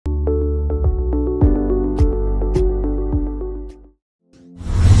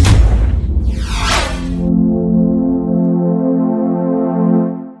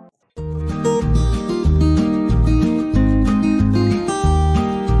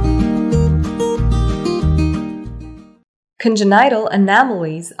Congenital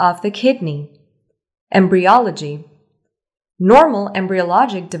anomalies of the kidney. Embryology. Normal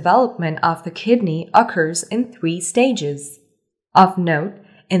embryologic development of the kidney occurs in 3 stages. Of note,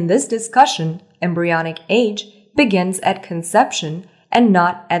 in this discussion, embryonic age begins at conception and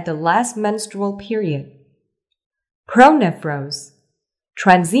not at the last menstrual period. Pronephros.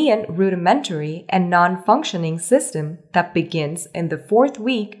 Transient, rudimentary, and non-functioning system that begins in the 4th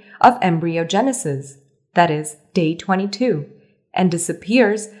week of embryogenesis, that is, day 22, and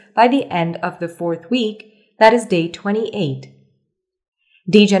disappears by the end of the 4th week, that is, day 28.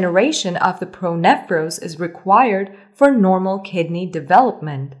 Degeneration of the pronephros is required for normal kidney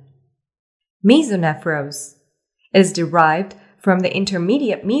development. Mesonephros is derived from the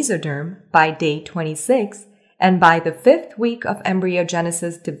intermediate mesoderm by day 26 and by the 5th week of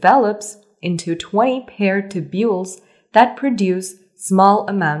embryogenesis develops into 20 paired tubules that produce small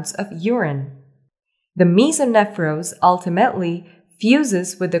amounts of urine. The mesonephros ultimately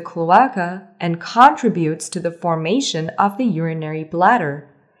fuses with the cloaca and contributes to the formation of the urinary bladder,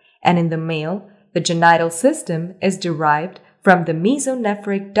 and in the male, the genital system is derived from the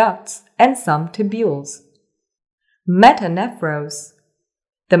mesonephric ducts and some tubules. Metanephros.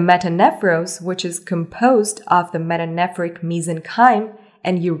 The metanephros, which is composed of the metanephric mesenchyme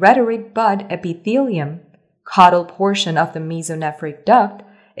and ureteric bud epithelium, caudal portion of the mesonephric duct,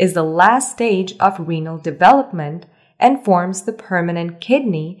 is the last stage of renal development and forms the permanent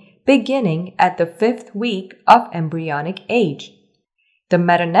kidney beginning at the 5th week of embryonic age. The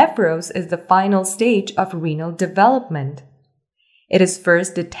metanephros is the final stage of renal development. It is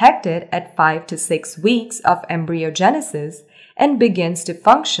first detected at 5 to 6 weeks of embryogenesis and begins to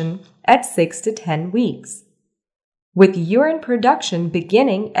function at 6 to 10 weeks, with urine production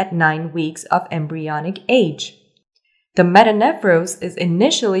beginning at 9 weeks of embryonic age. The metanephros is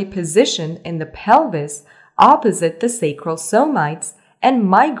initially positioned in the pelvis opposite the sacral somites and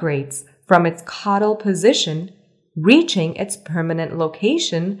migrates from its caudal position, reaching its permanent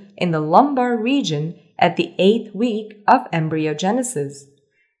location in the lumbar region at the 8th week of embryogenesis.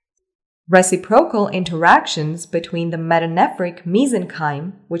 Reciprocal interactions between the metanephric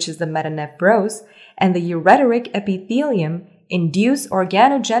mesenchyme, which is the metanephros, and the ureteric epithelium induce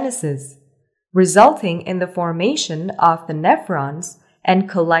organogenesis, resulting in the formation of the nephrons and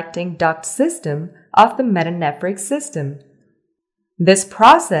collecting duct system of the metanephric system. This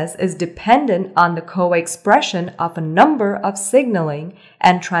process is dependent on the co-expression of a number of signaling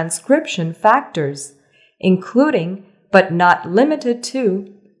and transcription factors, including, but not limited to,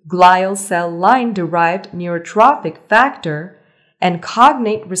 glial cell line-derived neurotrophic factor and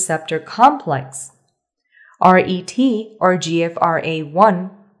cognate receptor complex, RET or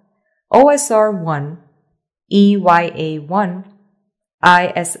GFRA1, OSR1, EYA1,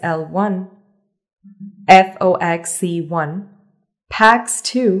 ISL1, FOXC1,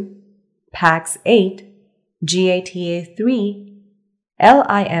 PAX2, PAX8, GATA3,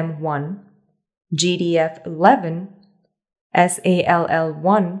 LIM1, GDF11,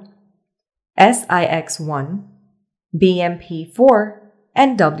 SALL1, SIX1, BMP4,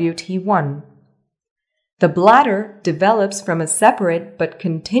 and WT1. The bladder develops from a separate but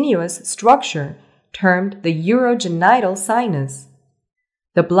continuous structure termed the urogenital sinus.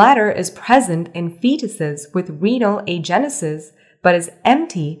 The bladder is present in fetuses with renal agenesis but is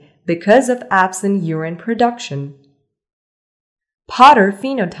empty because of absent urine production. Potter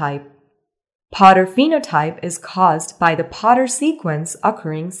phenotype. Potter phenotype is caused by the Potter sequence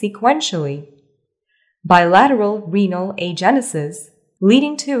occurring sequentially. Bilateral renal agenesis,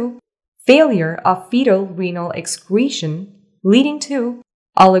 leading to failure of fetal renal excretion, leading to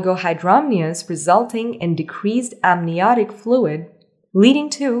oligohydramnios resulting in decreased amniotic fluid,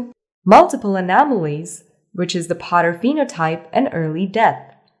 leading to multiple anomalies, which is the Potter phenotype, and early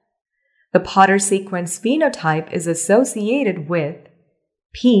death. The Potter sequence phenotype is associated with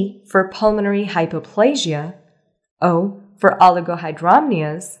P for pulmonary hypoplasia, O for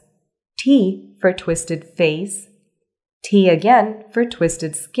oligohydramnios, T for twisted face, T again for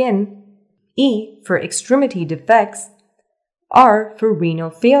twisted skin, E for extremity defects, R for renal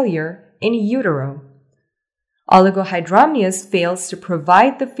failure in utero. Oligohydramnios fails to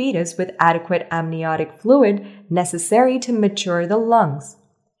provide the fetus with adequate amniotic fluid necessary to mature the lungs,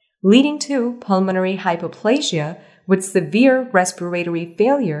 leading to pulmonary hypoplasia with severe respiratory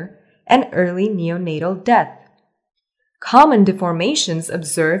failure and early neonatal death. Common deformations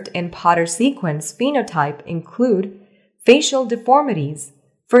observed in Potter sequence phenotype include facial deformities,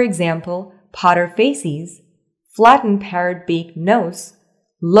 for example, Potter facies, flattened parrot beak nose,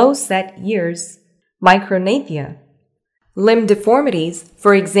 low-set ears, micrognathia. Limb deformities,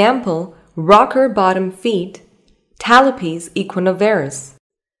 for example, rocker bottom feet, Talipes equinovarus.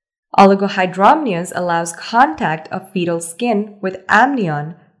 Oligohydramnios allows contact of fetal skin with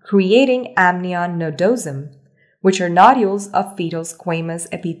amnion, creating amnion nodosum, which are nodules of fetal squamous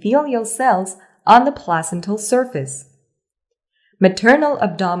epithelial cells on the placental surface. Maternal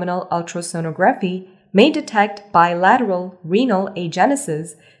abdominal ultrasonography may detect bilateral renal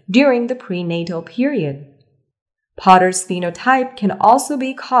agenesis during the prenatal period. Potter's phenotype can also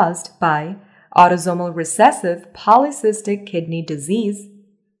be caused by autosomal recessive polycystic kidney disease,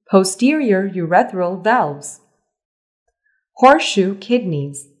 posterior urethral valves. Horseshoe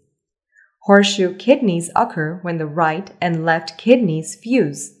kidneys. Horseshoe kidneys occur when the right and left kidneys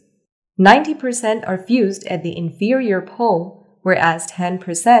fuse. 90% are fused at the inferior pole, whereas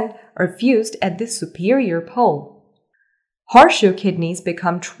 10% are fused at the superior pole. Horseshoe kidneys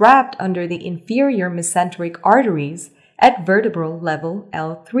become trapped under the inferior mesenteric arteries at vertebral level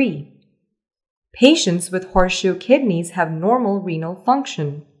L3. Patients with horseshoe kidneys have normal renal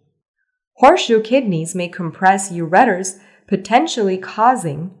function. Horseshoe kidneys may compress ureters, potentially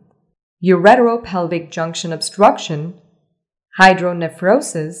causing ureteropelvic junction obstruction,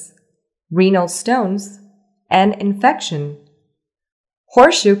 hydronephrosis, renal stones, and infection.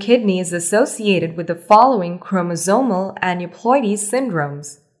 Horseshoe kidney is associated with the following chromosomal aneuploidy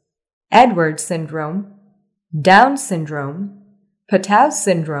syndromes: Edwards syndrome, Down syndrome, Fetal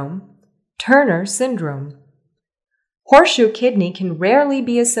syndrome, Turner syndrome. Horseshoe kidney can rarely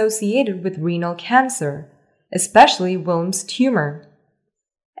be associated with renal cancer, especially Wilms tumor.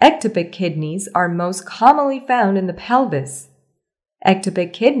 Ectopic kidneys are most commonly found in the pelvis.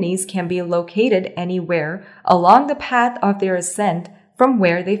 Ectopic kidneys can be located anywhere along the path of their ascent from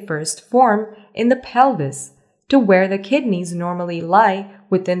where they first form in the pelvis to where the kidneys normally lie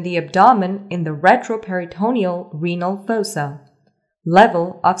within the abdomen in the retroperitoneal renal fossa,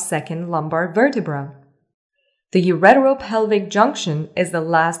 level of second lumbar vertebra. The ureteropelvic junction is the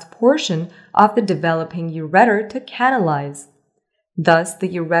last portion of the developing ureter to canalize. Thus, the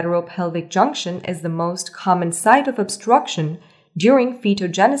ureteropelvic junction is the most common site of obstruction during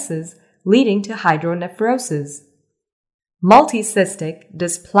fetogenesis, leading to hydronephrosis. Multicystic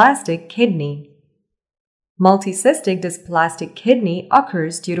dysplastic kidney. Multicystic dysplastic kidney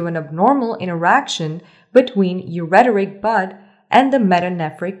occurs due to an abnormal interaction between ureteric bud and the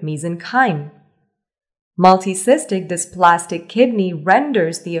metanephric mesenchyme. Multicystic dysplastic kidney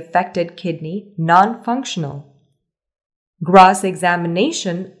renders the affected kidney non-functional. Gross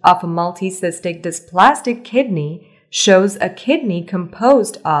examination of a multicystic dysplastic kidney shows a kidney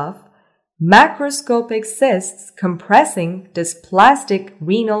composed of macroscopic cysts compressing dysplastic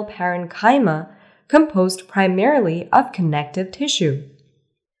renal parenchyma composed primarily of connective tissue.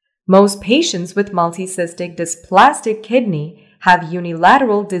 Most patients with multicystic dysplastic kidney have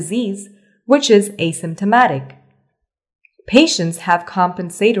unilateral disease, which is asymptomatic. Patients have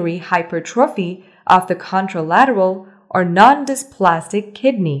compensatory hypertrophy of the contralateral or non-dysplastic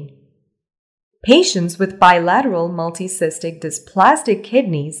kidney. Patients with bilateral multicystic dysplastic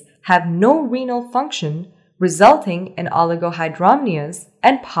kidneys have no renal function, resulting in oligohydramnios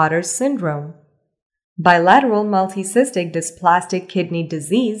and Potter's syndrome. Bilateral multicystic dysplastic kidney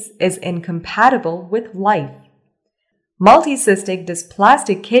disease is incompatible with life. Multicystic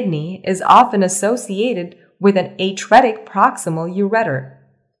dysplastic kidney is often associated with an atretic proximal ureter.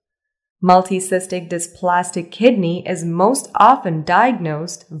 Multicystic dysplastic kidney is most often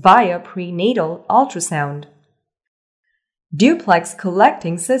diagnosed via prenatal ultrasound. Duplex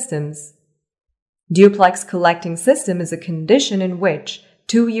collecting systems. Duplex collecting system is a condition in which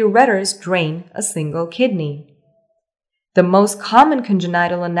two ureters drain a single kidney. The most common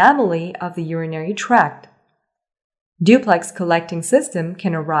congenital anomaly of the urinary tract. Duplex collecting system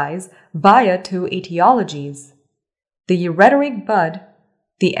can arise via two etiologies: the ureteric bud,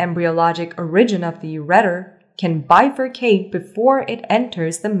 the embryologic origin of the ureter, can bifurcate before it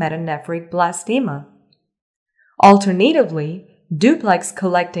enters the metanephric blastema. Alternatively, duplex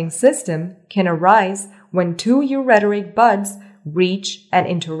collecting system can arise when two ureteric buds reach and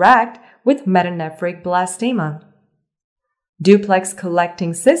interact with metanephric blastema. Duplex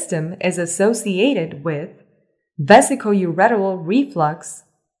collecting system is associated with vesicoureteral reflux,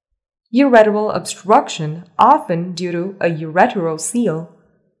 ureteral obstruction often due to a ureterocele,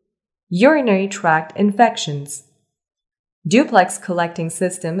 urinary tract infections. Duplex collecting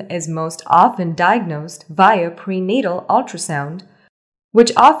system is most often diagnosed via prenatal ultrasound,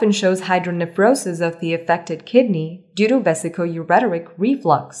 which often shows hydronephrosis of the affected kidney due to vesicoureteric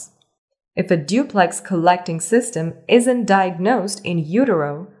reflux. If a duplex collecting system isn't diagnosed in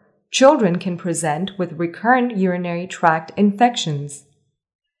utero, children can present with recurrent urinary tract infections.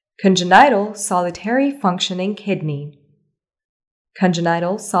 Congenital solitary functioning kidney.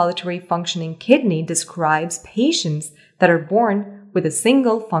 Congenital solitary functioning kidney describes patients that are born with a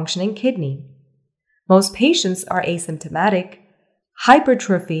single functioning kidney. Most patients are asymptomatic.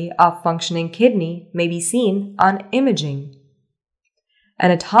 Hypertrophy of functioning kidney may be seen on imaging.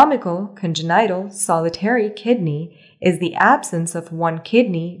 Anatomical congenital solitary kidney is the absence of one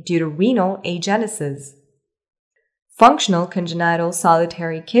kidney due to renal agenesis. Functional congenital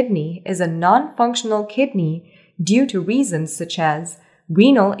solitary kidney is a non-functional kidney due to reasons such as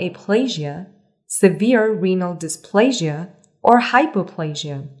renal aplasia, severe renal dysplasia, or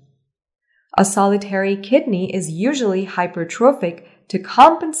hypoplasia. A solitary kidney is usually hypertrophic to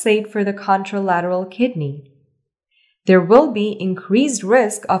compensate for the contralateral kidney. There will be increased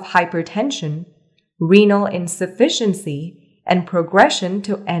risk of hypertension, renal insufficiency, and progression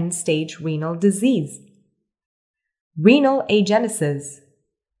to end-stage renal disease. Renal agenesis.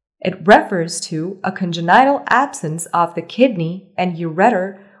 It refers to a congenital absence of the kidney and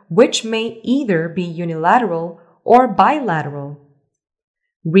ureter which may either be unilateral or bilateral.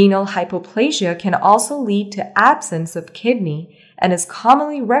 Renal hypoplasia can also lead to absence of kidney and is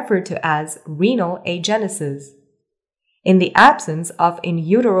commonly referred to as renal agenesis. In the absence of in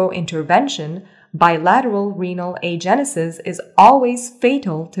utero intervention, bilateral renal agenesis is always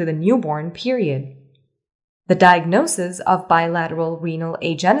fatal to the newborn period. The diagnosis of bilateral renal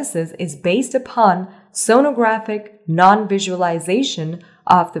agenesis is based upon sonographic non-visualization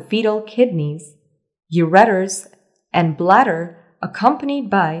of the fetal kidneys, ureters, and bladder accompanied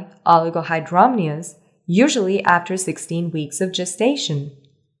by oligohydramnios, usually after 16 weeks of gestation.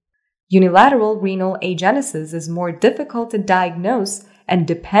 Unilateral renal agenesis is more difficult to diagnose and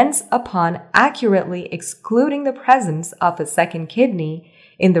depends upon accurately excluding the presence of a second kidney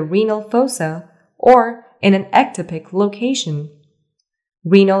in the renal fossa or in an ectopic location.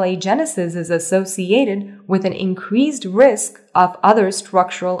 Renal agenesis is associated with an increased risk of other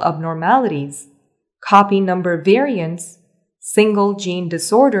structural abnormalities, copy number variants, single gene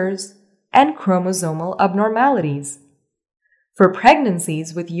disorders, and chromosomal abnormalities. For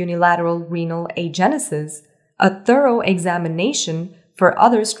pregnancies with unilateral renal agenesis, a thorough examination for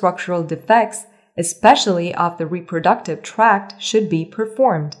other structural defects, especially of the reproductive tract, should be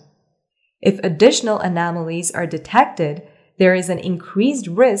performed. If additional anomalies are detected, there is an increased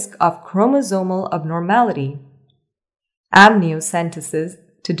risk of chromosomal abnormality. Amniocentesis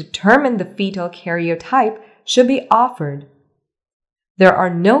to determine the fetal karyotype should be offered. There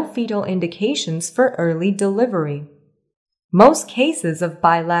are no fetal indications for early delivery. Most cases of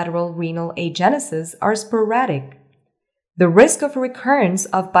bilateral renal agenesis are sporadic. The risk of recurrence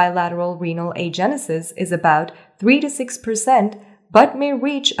of bilateral renal agenesis is about 3 to 6%, but may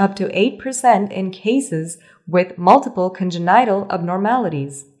reach up to 8% in cases with multiple congenital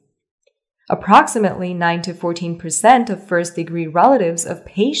abnormalities. Approximately 9 to 14% of first-degree relatives of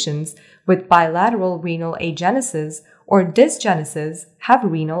patients with bilateral renal agenesis or dysgenesis have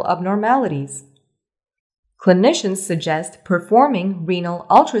renal abnormalities. Clinicians suggest performing renal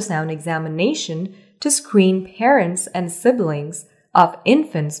ultrasound examination to screen parents and siblings of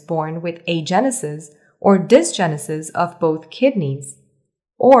infants born with agenesis or dysgenesis of both kidneys,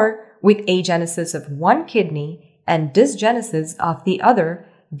 or with agenesis of one kidney and dysgenesis of the other,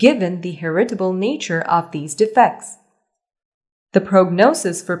 given the heritable nature of these defects. The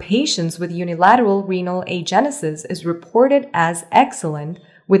prognosis for patients with unilateral renal agenesis is reported as excellent,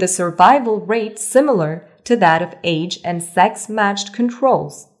 with a survival rate similar to that of age and sex-matched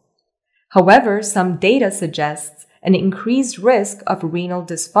controls. However, some data suggests an increased risk of renal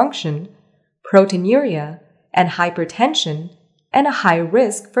dysfunction, proteinuria, and hypertension, and a high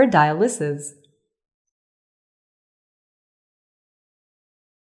risk for dialysis.